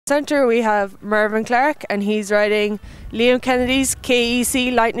centre we have Mervyn Clarke, and he's riding Sinead Kennedy's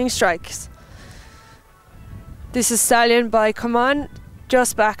KEC Lightening Strikes. This is stallion by Come On,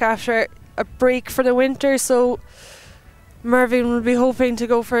 just back after a break for the winter, so Mervyn will be hoping to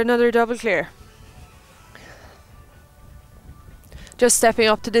go for another double clear. Just stepping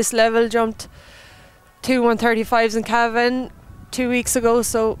up to this level, jumped 2 135s in Cavan 2 weeks ago,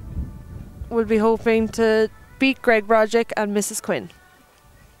 so we'll be hoping to beat Greg Broderick and Mrs. Quinn.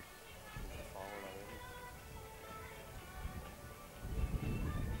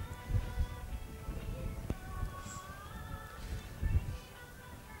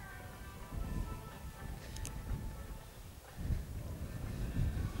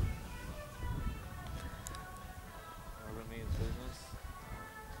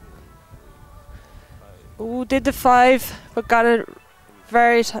 Ooh, did the 5, but got a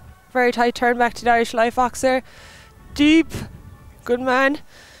very tight turn back to the Irish Life Oxer. Deep, good man.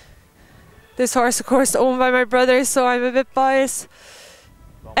 This horse, of course, owned by my brother, so I'm a bit biased.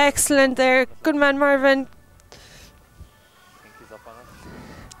 Excellent there, good man, Mervyn.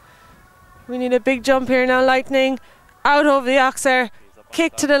 We need a big jump here now. Lightning out over the Oxer,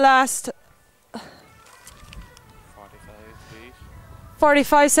 kick to the last.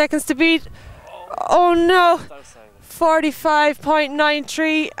 45 seconds to beat. Oh no,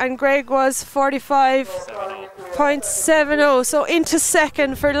 45.93, and Greg was 45.70. So into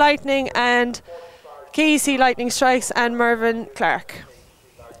second for Lightning and KEC Lightning Strikes and Mervyn Clarke.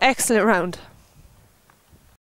 Excellent round.